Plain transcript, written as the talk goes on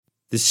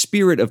The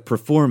spirit of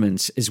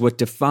performance is what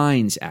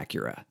defines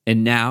Acura,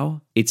 and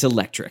now it's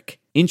electric.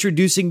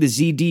 Introducing the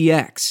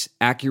ZDX,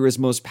 Acura's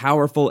most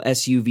powerful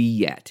SUV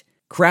yet.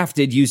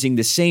 Crafted using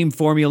the same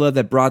formula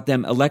that brought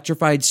them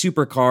electrified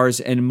supercars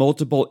and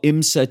multiple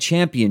IMSA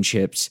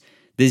championships,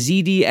 the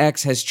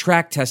ZDX has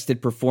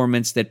track-tested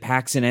performance that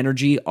packs an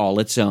energy all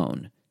its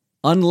own.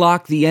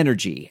 Unlock the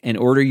energy and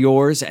order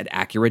yours at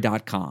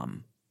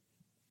Acura.com.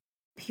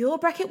 Pure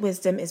Bracket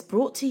Wisdom is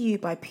brought to you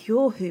by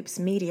Pure Hoops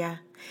Media.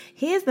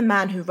 Here's the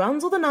man who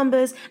runs all the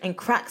numbers and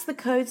cracks the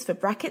codes for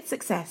bracket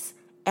success,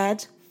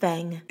 Ed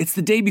Feng. It's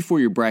the day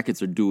before your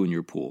brackets are due in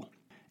your pool,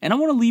 and I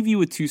want to leave you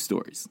with two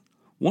stories.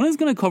 One is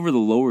going to cover the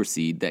lower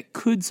seed that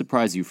could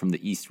surprise you from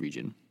the East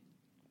region.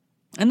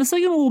 And the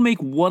second will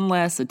make one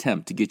last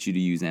attempt to get you to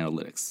use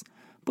analytics,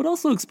 but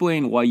also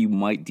explain why you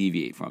might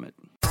deviate from it.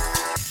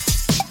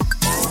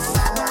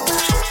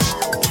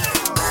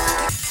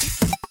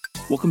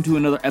 Welcome to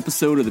another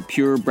episode of the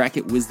Pure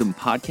Bracket Wisdom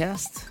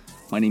Podcast.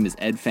 My name is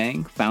Ed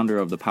Feng, founder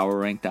of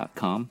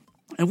thepowerrank.com,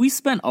 and we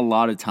spent a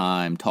lot of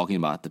time talking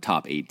about the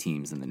top 8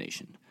 teams in the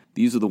nation.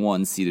 These are the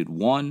ones seeded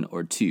 1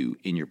 or 2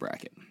 in your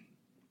bracket.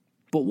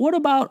 But what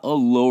about a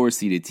lower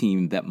seeded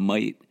team that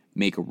might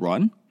make a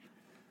run?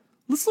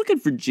 Let's look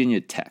at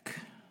Virginia Tech.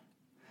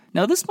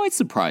 Now, this might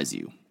surprise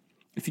you.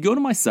 If you go to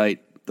my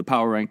site,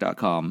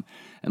 thepowerrank.com,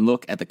 and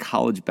look at the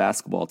college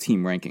basketball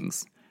team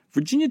rankings,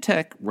 Virginia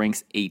Tech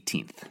ranks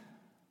 18th.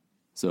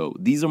 So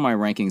these are my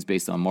rankings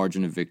based on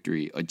margin of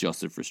victory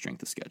adjusted for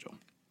strength of schedule.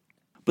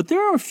 But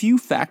there are a few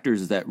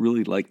factors that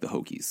really like the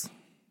Hokies.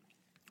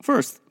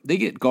 First, they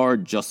get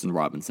guard Justin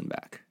Robinson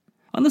back.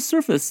 On the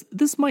surface,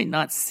 this might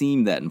not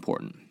seem that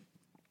important.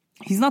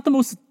 He's not the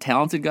most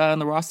talented guy on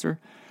the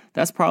roster.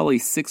 That's probably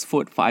 6',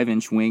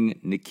 5" wing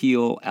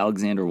Nickeil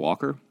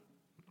Alexander-Walker.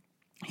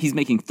 He's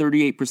making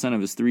 38%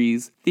 of his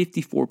threes,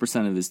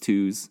 54% of his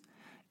twos,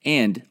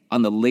 and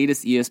on the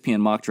latest ESPN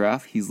mock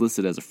draft, he's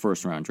listed as a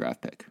first-round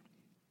draft pick.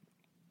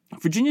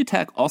 Virginia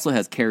Tech also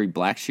has Kerry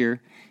Blackshear.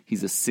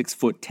 He's a 6',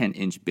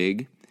 10"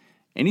 big,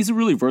 and he's a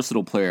really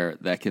versatile player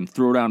that can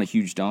throw down a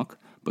huge dunk,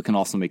 but can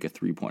also make a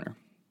three-pointer.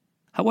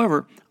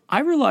 However,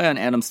 I rely on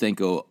Adam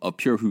Stanko of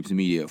Pure Hoops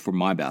Media for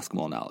my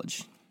basketball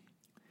knowledge.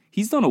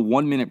 He's done a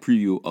 1-minute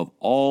preview of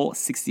all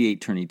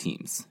 68 tourney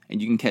teams, and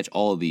you can catch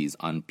all of these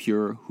on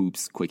Pure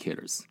Hoops Quick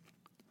Hitters.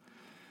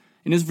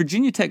 In his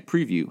Virginia Tech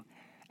preview,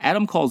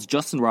 Adam calls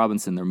Justin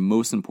Robinson their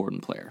most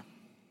important player.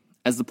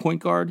 As the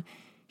point guard,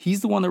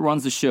 he's the one that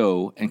runs the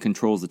show and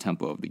controls the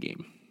tempo of the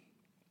game.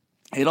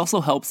 It also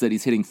helps that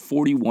he's hitting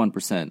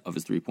 41% of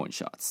his three-point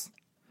shots.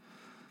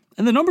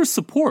 And the numbers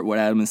support what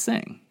Adam is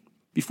saying.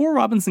 Before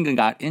Robinson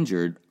got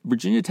injured,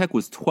 Virginia Tech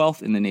was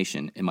 12th in the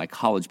nation in my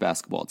college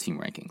basketball team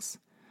rankings.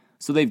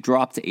 So they've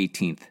dropped to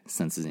 18th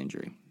since his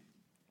injury.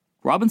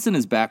 Robinson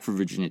is back for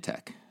Virginia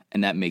Tech,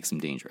 and that makes him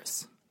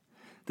dangerous.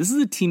 This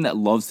is a team that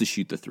loves to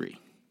shoot the three.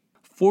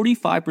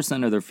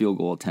 45% of their field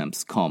goal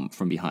attempts come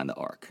from behind the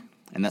arc,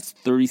 and that's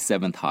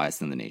 37th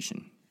highest in the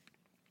nation.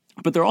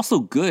 But they're also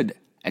good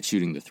at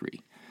shooting the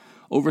three.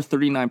 Over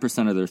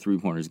 39% of their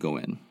three-pointers go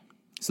in,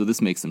 so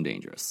this makes them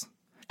dangerous.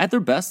 At their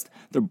best,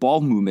 their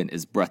ball movement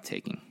is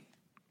breathtaking.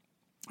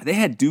 They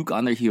had Duke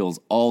on their heels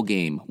all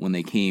game when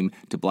they came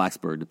to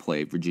Blacksburg to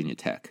play Virginia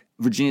Tech.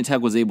 Virginia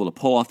Tech was able to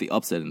pull off the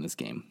upset in this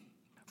game.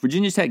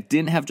 Virginia Tech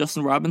didn't have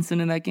Justin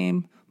Robinson in that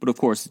game, but of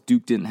course,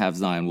 Duke didn't have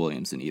Zion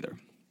Williamson either.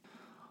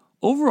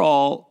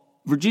 Overall,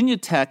 Virginia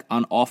Tech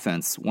on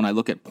offense, when I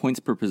look at points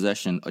per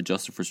possession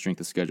adjusted for strength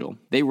of schedule,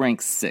 they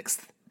rank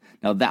 6th.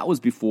 Now, that was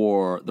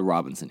before the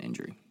Robinson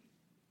injury.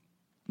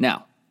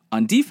 Now,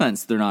 on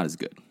defense, they're not as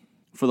good.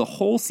 For the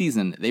whole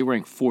season, they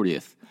rank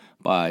 40th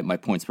by my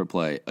points per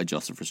play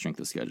adjusted for strength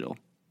of schedule.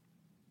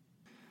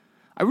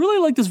 I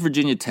really like this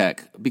Virginia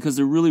Tech because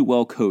they're really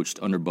well coached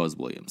under Buzz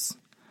Williams.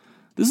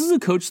 This is a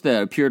coach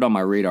that appeared on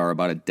my radar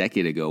about a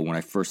decade ago when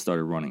I first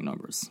started running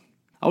numbers.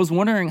 I was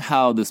wondering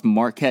how this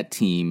Marquette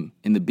team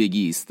in the Big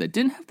East that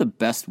didn't have the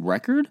best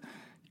record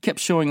kept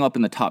showing up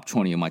in the top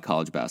 20 of my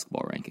college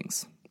basketball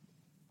rankings.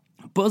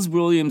 Buzz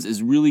Williams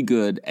is really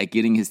good at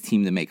getting his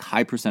team to make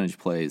high percentage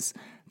plays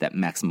that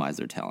maximize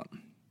their talent.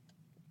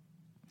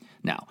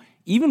 Now,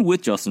 even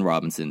with Justin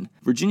Robinson,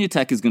 Virginia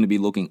Tech is going to be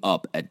looking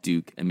up at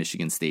Duke and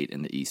Michigan State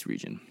in the East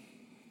region.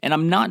 And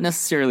I'm not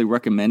necessarily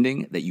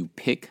recommending that you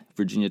pick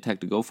Virginia Tech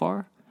to go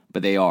far,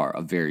 but they are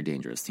a very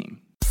dangerous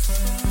team.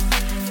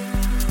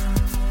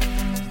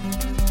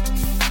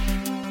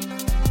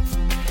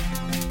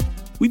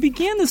 We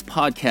began this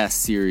podcast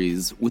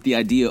series with the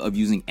idea of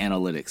using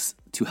analytics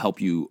to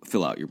help you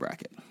fill out your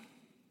bracket.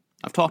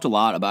 I've talked a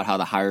lot about how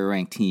the higher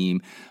ranked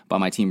team by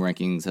my team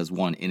rankings has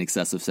won in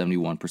excess of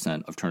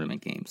 71% of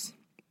tournament games.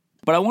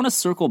 But I want to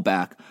circle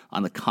back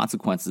on the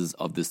consequences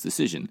of this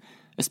decision,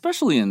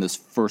 especially in this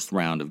first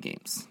round of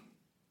games.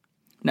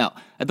 Now,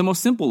 at the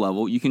most simple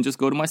level, you can just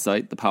go to my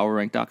site,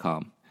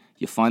 thepowerrank.com,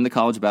 you find the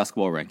college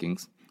basketball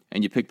rankings,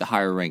 and you pick the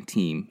higher ranked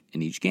team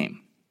in each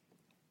game.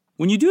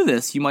 When you do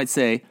this, you might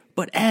say,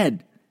 but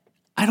Ed,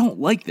 I don't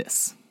like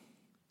this.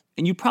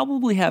 And you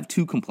probably have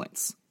two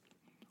complaints.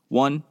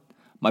 One,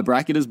 my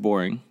bracket is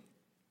boring.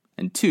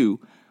 And 2,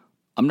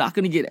 I'm not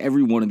going to get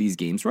every one of these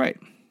games right.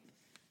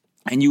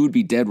 And you would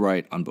be dead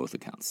right on both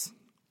accounts.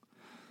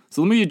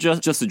 So let me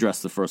just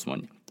address the first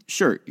one.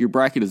 Sure, your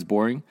bracket is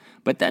boring,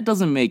 but that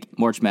doesn't make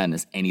March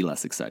Madness any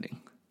less exciting.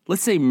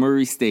 Let's say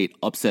Murray State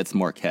upsets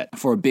Marquette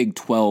for a big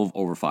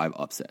 12/5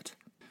 upset.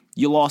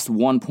 You lost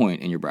 1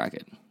 point in your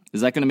bracket.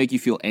 Is that going to make you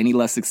feel any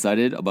less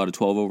excited about a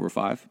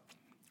 12/5?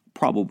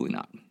 Probably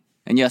not.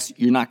 And yes,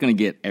 you're not going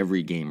to get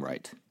every game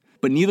right.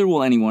 But neither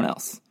will anyone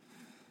else.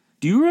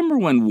 Do you remember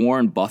when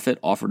Warren Buffett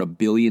offered $1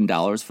 billion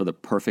for the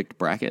perfect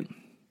bracket?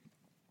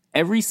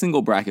 Every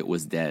single bracket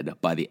was dead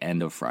by the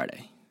end of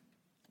Friday.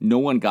 No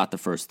one got the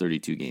first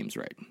 32 games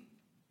right.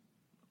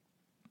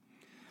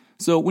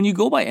 So when you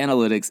go by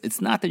analytics,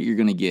 it's not that you're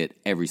going to get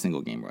every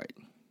single game right.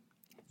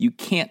 You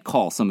can't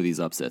call some of these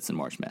upsets in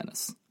March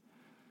Madness.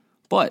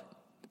 But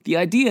the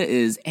idea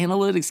is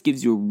analytics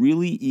gives you a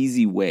really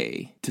easy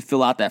way to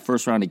fill out that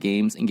first round of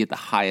games and get the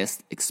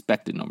highest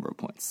expected number of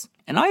points.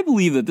 And I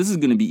believe that this is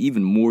going to be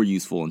even more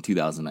useful in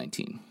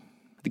 2019.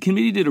 The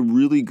committee did a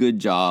really good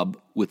job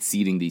with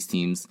seeding these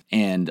teams,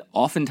 and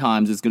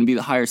oftentimes it's going to be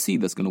the higher seed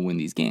that's going to win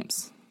these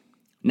games.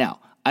 Now,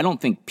 I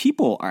don't think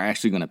people are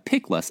actually going to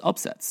pick less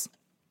upsets.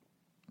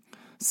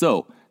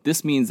 So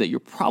this means that you're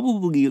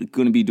probably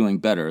going to be doing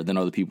better than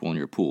other people in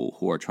your pool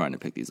who are trying to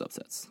pick these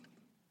upsets.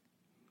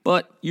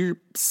 But you're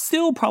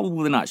still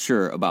probably not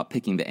sure about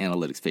picking the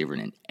analytics favorite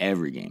in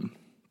every game.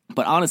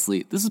 But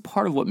honestly, this is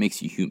part of what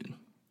makes you human.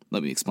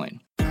 Let me explain.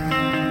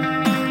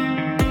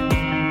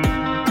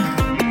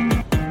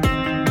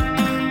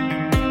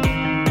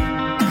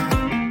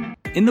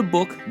 In the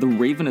book, The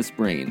Ravenous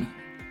Brain,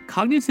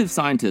 cognitive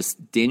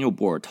scientist Daniel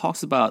Bohr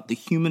talks about the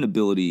human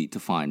ability to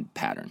find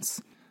patterns.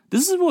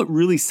 This is what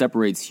really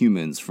separates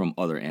humans from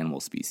other animal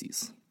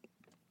species.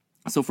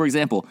 So for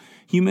example,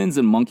 humans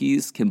and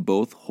monkeys can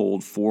both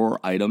hold 4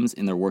 items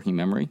in their working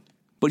memory,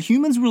 but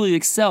humans really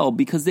excel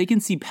because they can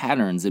see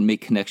patterns and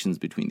make connections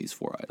between these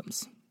 4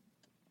 items.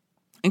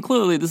 And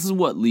clearly, this is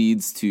what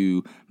leads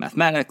to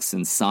mathematics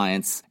and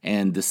science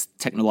and this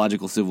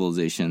technological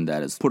civilization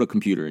that has put a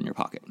computer in your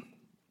pocket.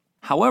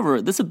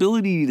 However, this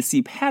ability to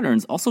see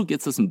patterns also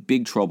gets us in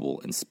big trouble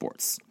in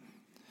sports.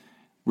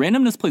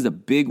 Randomness plays a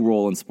big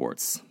role in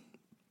sports.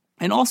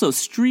 And also,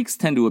 streaks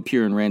tend to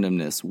appear in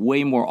randomness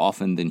way more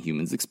often than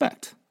humans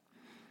expect.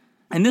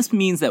 And this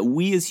means that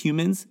we as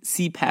humans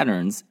see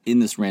patterns in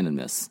this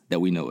randomness that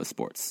we know as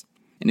sports.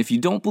 And if you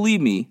don't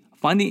believe me,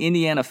 find the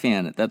Indiana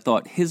fan that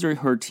thought his or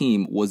her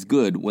team was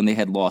good when they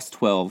had lost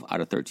 12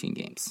 out of 13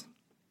 games.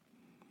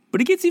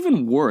 But it gets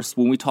even worse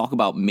when we talk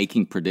about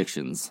making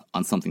predictions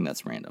on something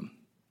that's random.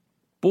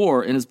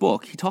 Bohr, in his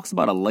book, he talks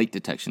about a light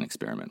detection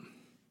experiment.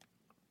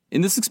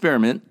 In this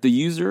experiment, the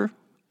user,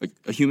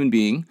 a human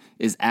being,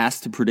 is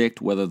asked to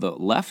predict whether the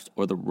left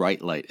or the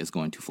right light is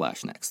going to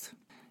flash next.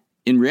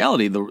 In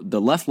reality,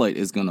 the left light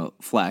is going to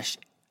flash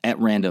at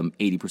random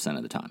 80%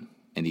 of the time,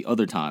 and the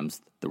other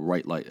times, the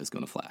right light is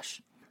going to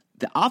flash.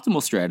 The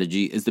optimal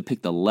strategy is to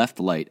pick the left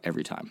light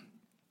every time.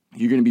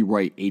 You're going to be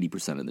right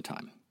 80% of the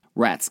time.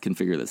 Rats can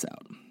figure this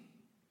out.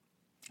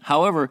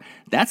 However,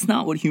 that's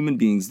not what human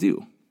beings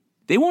do.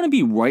 They want to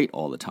be right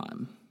all the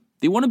time.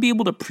 They want to be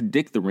able to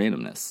predict the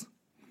randomness.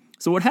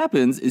 So what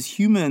happens is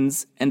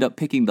humans end up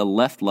picking the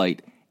left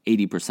light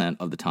 80%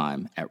 of the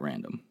time at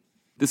random.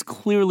 This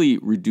clearly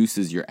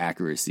reduces your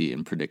accuracy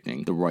in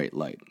predicting the right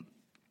light.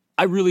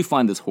 I really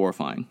find this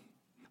horrifying.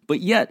 But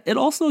yet, it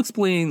also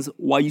explains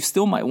why you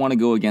still might want to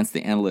go against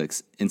the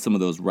analytics in some of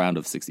those round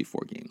of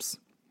 64 games.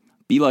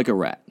 Be like a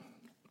rat.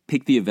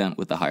 Pick the event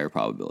with the higher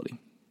probability.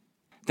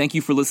 Thank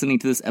you for listening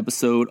to this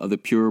episode of the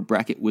Pure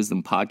Bracket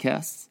Wisdom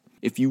Podcast.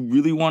 If you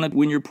really want to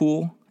win your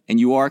pool and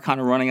you are kind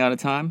of running out of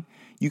time,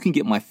 you can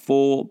get my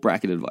full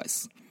bracket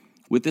advice.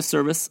 With this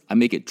service, I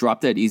make it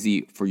drop dead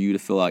easy for you to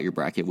fill out your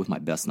bracket with my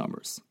best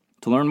numbers.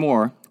 To learn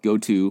more, go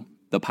to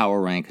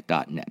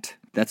thepowerrank.net.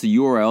 That's a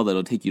URL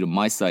that'll take you to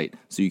my site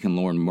so you can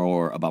learn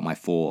more about my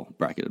full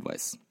bracket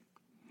advice.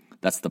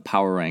 That's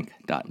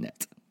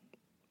thepowerrank.net.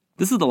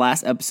 This is the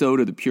last episode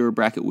of the Pure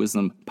Bracket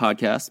Wisdom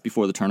podcast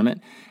before the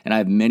tournament, and I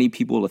have many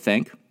people to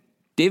thank.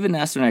 David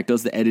Nasternak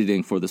does the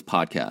editing for this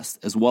podcast,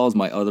 as well as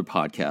my other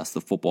podcast,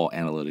 The Football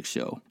Analytics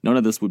Show. None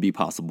of this would be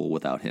possible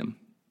without him.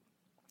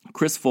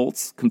 Chris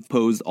Foltz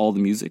composed all the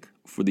music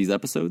for these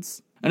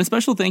episodes. And a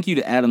special thank you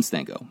to Adam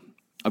Stanko.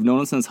 I've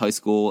known him since high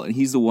school, and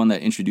he's the one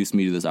that introduced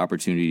me to this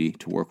opportunity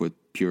to work with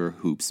Pure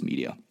Hoops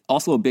Media.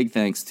 Also, a big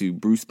thanks to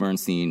Bruce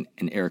Bernstein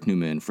and Eric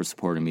Newman for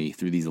supporting me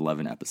through these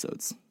 11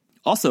 episodes.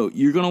 Also,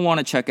 you're going to want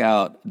to check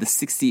out the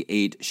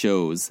 68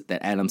 shows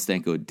that Adam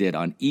Stanko did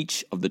on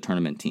each of the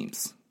tournament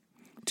teams.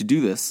 To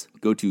do this,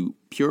 go to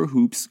Pure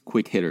Hoops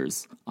Quick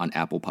Hitters on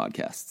Apple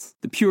Podcasts.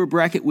 The Pure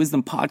Bracket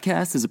Wisdom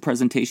Podcast is a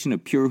presentation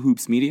of Pure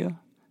Hoops Media.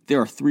 There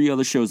are 3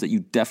 other shows that you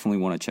definitely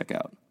want to check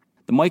out.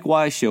 The Mike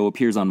Wise Show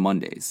appears on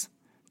Mondays.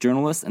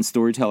 Journalist and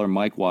storyteller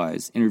Mike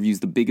Wise interviews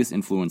the biggest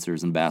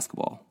influencers in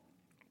basketball.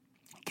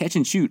 Catch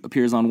and Shoot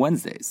appears on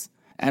Wednesdays.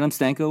 Adam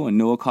Stanko and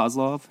Noah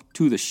Kozlov,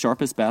 2 of the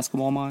sharpest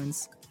basketball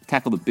minds,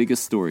 tackle the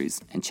biggest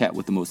stories, and chat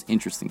with the most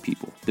interesting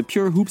people. The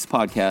Pure Hoops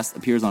podcast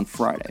appears on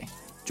Friday.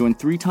 Join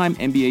 3-time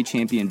NBA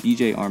champion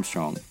BJ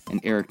Armstrong and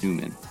Eric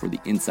Newman for the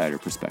insider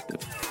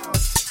perspective.